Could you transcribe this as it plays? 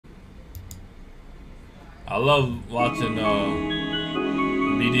I love watching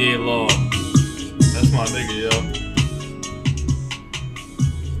B.D.A. Law. That's my nigga, yo.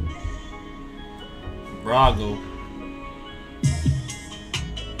 Brago.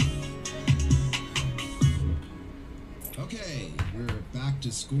 Okay, we're back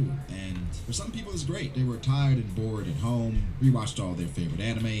to school, and for some people it's great. They were tired and bored at home, rewatched all their favorite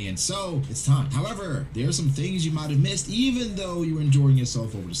anime, and so it's time. However, there are some things you might have missed, even though you were enjoying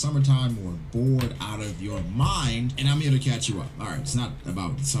yourself over the summertime or bored out of your mind, and I'm here to catch you up. Alright, it's not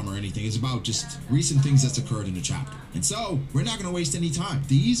about the summer or anything, it's about just recent things that's occurred in the chapter. And so, we're not going to waste any time.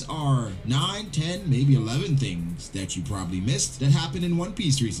 These are 9, 10, maybe 11 things that you probably missed that happened in One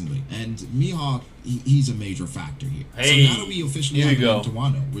Piece recently. And Mihawk, he's a major factor here. Hey, so now that we officially have been to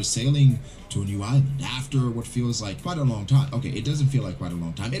Wano, we're sailing to a new island after what feels like quite a long time. Okay, it doesn't feel like quite a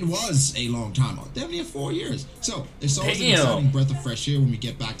long time. It was a long time. Damn near 4 years. So, it's always an exciting breath of fresh air when we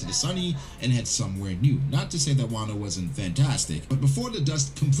get back to the sunny and head somewhere new. Not to say that Wano wasn't fantastic, but before the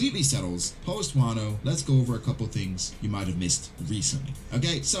dust completely settles, post Wano, let's go over a couple things you might have missed recently.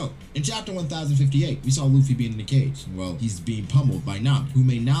 Okay, so, in chapter 1058, we saw Luffy being in the cage. Well, he's being pummeled by Nami, who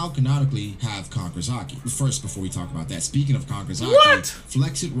may now canonically have Conqueror's Haki. First, before we talk about that, speaking of Conqueror's Haki,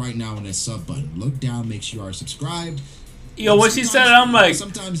 flex it right now on that sub button. Look down, make sure you are subscribed. Yo, what she said, I'm like...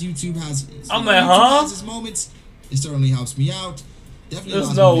 Sometimes YouTube has... I'm like, huh? Has its moments. It certainly helps me out. Definitely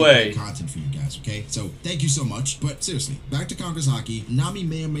there's no way content for you guys, okay? So thank you so much. But seriously, back to Conqueror's Haki. Nami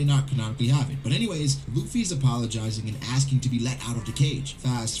may or may not canonically have it. But anyways, Luffy's apologizing and asking to be let out of the cage.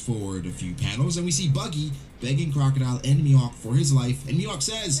 Fast forward a few panels and we see Buggy begging Crocodile and Mihawk for his life. And Mihawk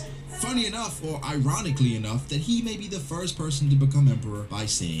says, funny enough, or ironically enough, that he may be the first person to become emperor by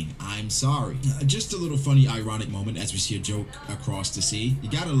saying, I'm sorry. Just a little funny, ironic moment as we see a joke across the sea. You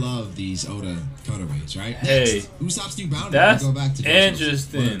gotta love these Oda cutaways, right? Hey, next, Usopp's new bounty. That's go back to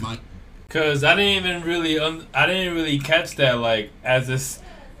interesting. Cause I didn't even really, I didn't really catch that. Like, as this,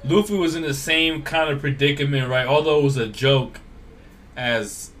 Luffy was in the same kind of predicament, right? Although it was a joke,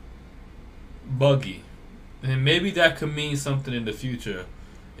 as Buggy, and maybe that could mean something in the future.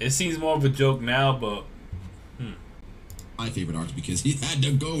 It seems more of a joke now, but my favorite arc because he had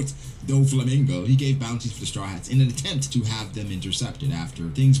the goat Doflamingo. He gave bounties for the Straw Hats in an attempt to have them intercepted after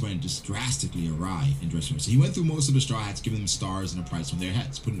things went just drastically awry in Dressrosa. So he went through most of the Straw Hats, giving them stars and a price on their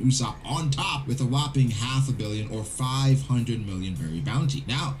heads, putting Usopp on top with a whopping $500 million or 500 million berry bounty.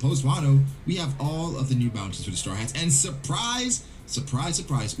 Now, post Wano, we have all of the new bounties for the Straw Hats, and surprise,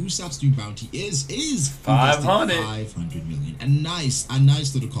 Usopp's new bounty is 500 million. A nice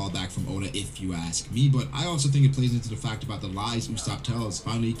little callback from Oda, if you ask me. But I also think it plays into the fact about the lies Usopp tells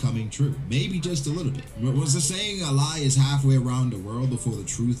finally coming true. Maybe just a little bit. Was the saying a lie is halfway around the world before the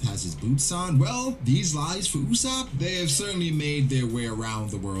truth has his boots on? Well, these lies for Usopp, they have certainly made their way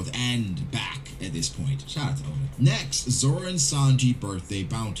around the world and back at this point. Shout out to Oda. Next, Zoro and Sanji birthday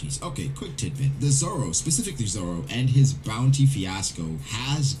bounties. Okay, quick tidbit. The Zoro, specifically Zoro, and his bounty fiasco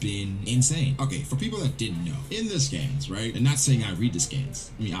has been insane. Okay, for people that didn't know, in the scans, right? And not saying I read the scans.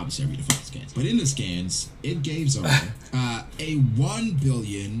 I mean, obviously I read the fucking scans. But in the scans, it gave Zoro a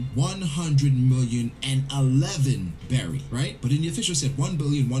 1,100,000,011 berry, right? But in the official said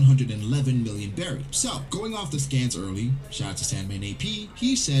 1,111,000,000 berry. So, going off the scans early, shout out to Sandman AP,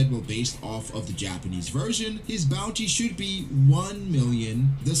 he said, well, based off of the Japanese version, his bounty should be 1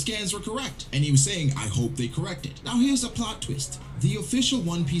 million. The scans were correct. And he was saying, I hope they correct it. Now here's a plot twist. The official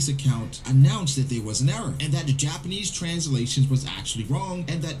One Piece account announced that there was an error and that the Japanese translations was actually wrong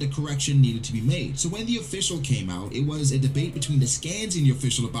and that the correction needed to be made. So when the official came out, it was a debate between the scans and the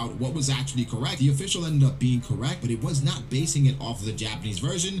official about what was actually correct. The official ended up being correct, but it was not basing it off of the Japanese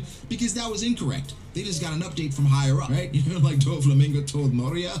version because that was incorrect. They just got an update from higher up, right? You know, like Doflamingo told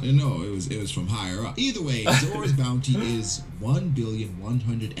Moria? No, it was from higher up. Either way, Zoro's bounty is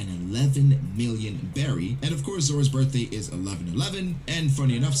 1,111,000,000 berry, and of course Zoro's birthday is 11/11. And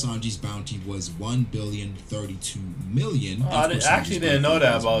funny enough, Sanji's bounty was 1,032,000,000. I actually didn't know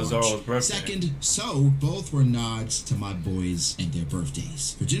that about Zoro's birthday. Second, so both were nods to my boys and their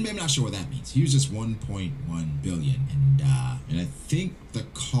birthdays. For Jinbei, I'm not sure what that means. He was just 1.1 billion, and I think the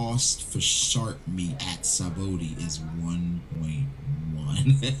cost for shark meat at Sabodi is 1.1.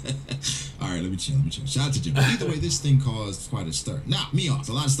 Alright, let me chill. Shout out to Jim. Either way, this thing caused quite a stir. Now, Mihawk. There's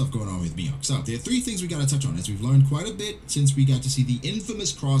a lot of stuff going on with Mihawk. So, there are 3 things we gotta touch on, as we've learned quite a bit since we got to see the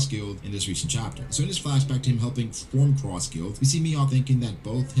infamous Cross Guild in this recent chapter. So in this flashback to him helping form Cross Guild, we see Mihawk thinking that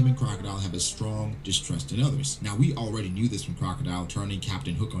both him and Crocodile have a strong distrust in others. Now, we already knew this from Crocodile turning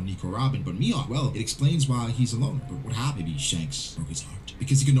Captain Hook on Nico Robin, but Mihawk, well, it explains why he's alone. But what happened? Maybe Shanks broke his heart.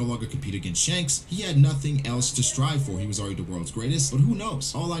 Because he could no longer compete against Shanks, he had nothing else to strive for. He was already the world's greatest, but who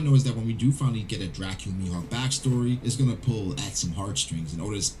knows? All I know is that when we do do finally get a Dracula Mihawk backstory, is gonna pull at some heartstrings. And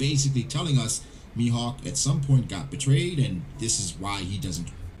Oda's basically telling us Mihawk at some point got betrayed, and this is why he doesn't.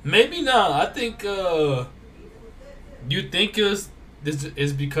 Maybe not. I think you think it's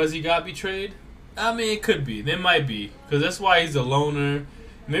because he got betrayed. I mean, it could be. There might be, because that's why he's a loner.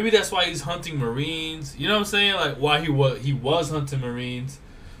 Maybe that's why he's hunting Marines. You know what I'm saying? Like why he was hunting Marines.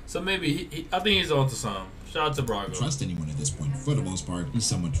 So maybe I think he's onto something. Shout out to Brago. Trust anyone at this point. For the most part, he's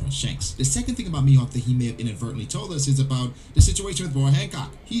someone trusts Shanks. The second thing about Mihawk that he may have inadvertently told us is about the situation with Boa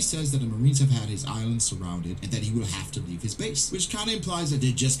Hancock. He says that the Marines have had his island surrounded and that he will have to leave his base, which kind of implies that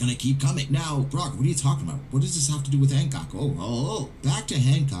they're just gonna keep coming. Now, Brock, what are you talking about? What does this have to do with Hancock? Oh. Back to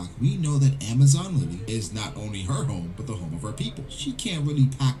Hancock, we know that Amazon Lily is not only her home, but the home of her people. She can't really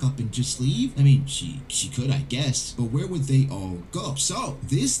pack up and just leave. I mean, she could, I guess, but where would they all go? So,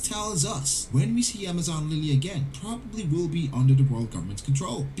 this tells us when we see Amazon Lily again, probably will be under the world government's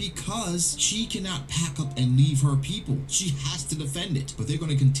control, because she cannot pack up and leave her people. She has to defend it, but they're going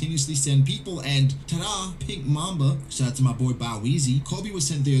to continuously send people, and ta-da, Pink Mamba, shout out to my boy Boweezy, Kobe was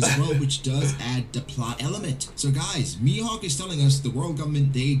sent there as well, which does add the plot element. So guys, Mihawk is telling us the world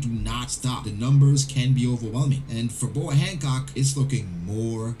government, they do not stop. The numbers can be overwhelming, and for Boa Hancock, it's looking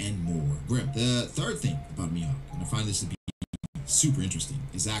more and more grim. The third thing about Mihawk, and I find this to be super interesting,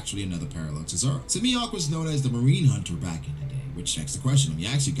 is actually another parallel to Zoro. So Mihawk was known as the Marine Hunter back in the day, which begs the question. Let me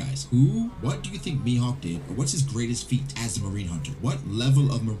ask you guys, what do you think Mihawk did, or what's his greatest feat as the Marine Hunter? What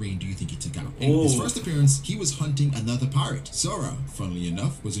level of Marine do you think he took out? In his first appearance, he was hunting another pirate. Zoro, funnily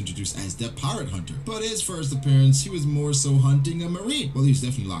enough, was introduced as the Pirate Hunter, but his first appearance, he was more so hunting a Marine. Well, he was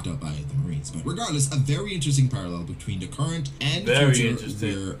definitely locked up by the Marines, but regardless, a very interesting parallel between the current and the future.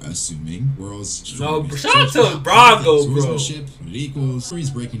 We're assuming world's strongest. Shout out to Brago, bro. What it equals. He's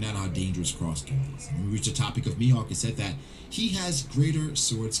breaking down how dangerous cross-skill is. And when we reach the topic of Mihawk, it said that he has greater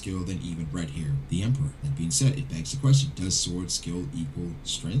sword skill than even Red Hair, the Emperor. That being said, it begs the question, does sword skill equal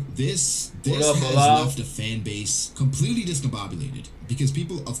strength? This has left a fan base completely discombobulated, because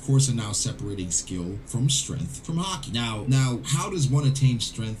people, of course, are now separating skill from strength from hockey. Now, how does one attain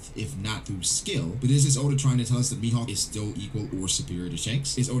strength if not through skill? But is this Oda trying to tell us that Mihawk is still equal or superior to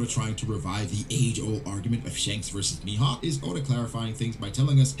Shanks? Is Oda trying to revive the age-old argument of Shanks versus Mihawk? Is Oda clarifying things by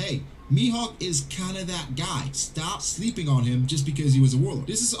telling us, hey, Mihawk is kind of that guy. Stop sleeping on him just because he was a warlord.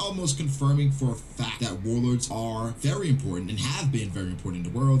 This is almost confirming for a fact that warlords are very important and have been very important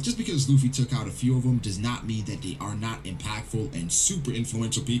in the world. Just because Luffy took out a few of them does not mean that they are not impactful and super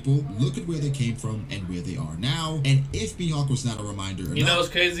influential people. Look at where they came from and where they are now. And if Mihawk was not a reminder, you know what's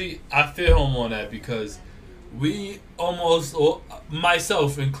crazy? I feel him on that, because we almost,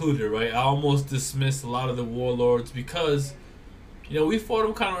 myself included, right? I almost dismissed a lot of the warlords because, you know, we fought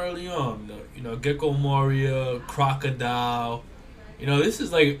them kind of early on. You know, Gecko Moria, Crocodile. You know, this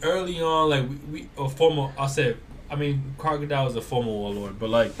is like early on, like Crocodile is a former warlord, but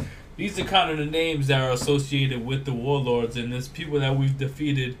like these are kind of the names that are associated with the warlords, and there's people that we've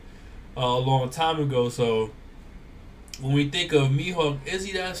defeated a long time ago. So when we think of Mihawk, is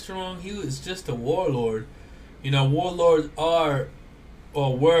he that strong? He was just a warlord. You know, warlords are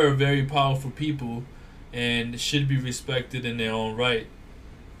or were very powerful people and should be respected in their own right.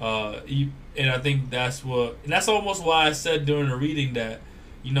 And I think that's almost why I said during the reading that,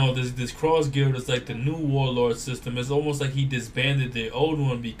 you know, this cross guild is like the new warlord system. It's almost like he disbanded the old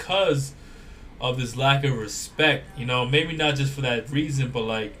one because of this lack of respect. You know, maybe not just for that reason, but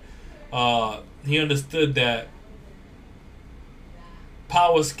like he understood that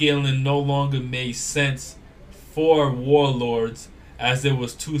power scaling no longer made sense for warlords as it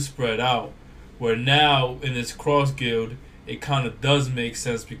was too spread out. Where now in this cross guild, it kind of does make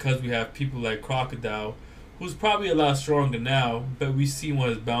sense because we have people like Crocodile, who's probably a lot stronger now, but we see what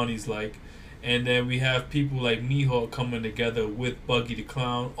his bounty's like. And then we have people like Mihawk coming together with Buggy the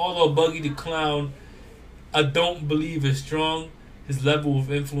Clown. Although Buggy the Clown, I don't believe is strong. His level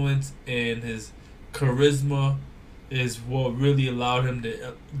of influence and his charisma is what really allowed him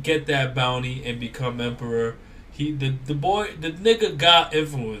to get that bounty and become Emperor. The nigga got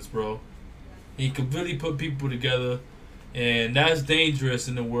influence, bro. He could really put people together, and that's dangerous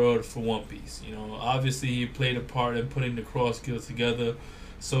in the world for One Piece. You know, obviously he played a part in putting the cross guilds together,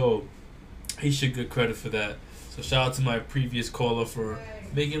 so he should get credit for that. So shout out to my previous caller for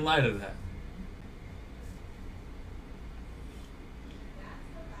making light of that.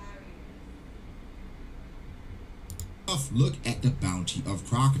 look at the bounty of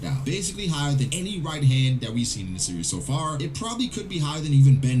Crocodile. Basically higher than any right hand that we've seen in the series so far. It probably could be higher than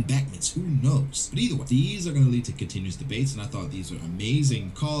even Ben Beckman's. Who knows? But either way, these are going to lead to continuous debates, and I thought these were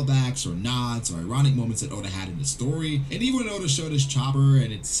amazing callbacks or nods or ironic moments that Oda had in the story. And even when Oda showed his chopper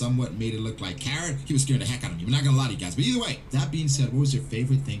and it somewhat made it look like Carrot, he was scaring the heck out of me. I'm not going to lie to you guys. But either way, that being said, what was your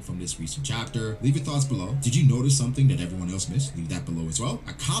favorite thing from this recent chapter? Leave your thoughts below. Did you notice something that everyone else missed? Leave that below as well.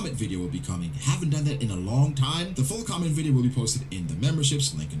 A comment video will be coming. Haven't done that in a long time. The full comment video will be posted in the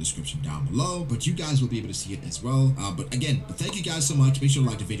memberships, link in the description down below, but you guys will be able to see it as well. But again, thank you guys so much. Make sure to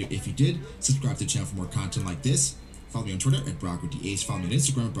like the video if you did. Subscribe to the channel for more content like this. Follow me on Twitter at BrockWRT. Follow me on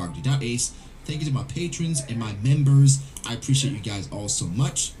Instagram at BrockWRT.ace. Thank you to my patrons and my members. I appreciate you guys all so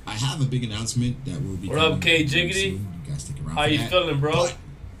much. I have a big announcement that will be What up, K Jiggity? You guys stick around. How you feeling, bro? But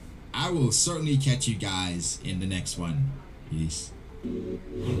I will certainly catch you guys in the next one. Peace.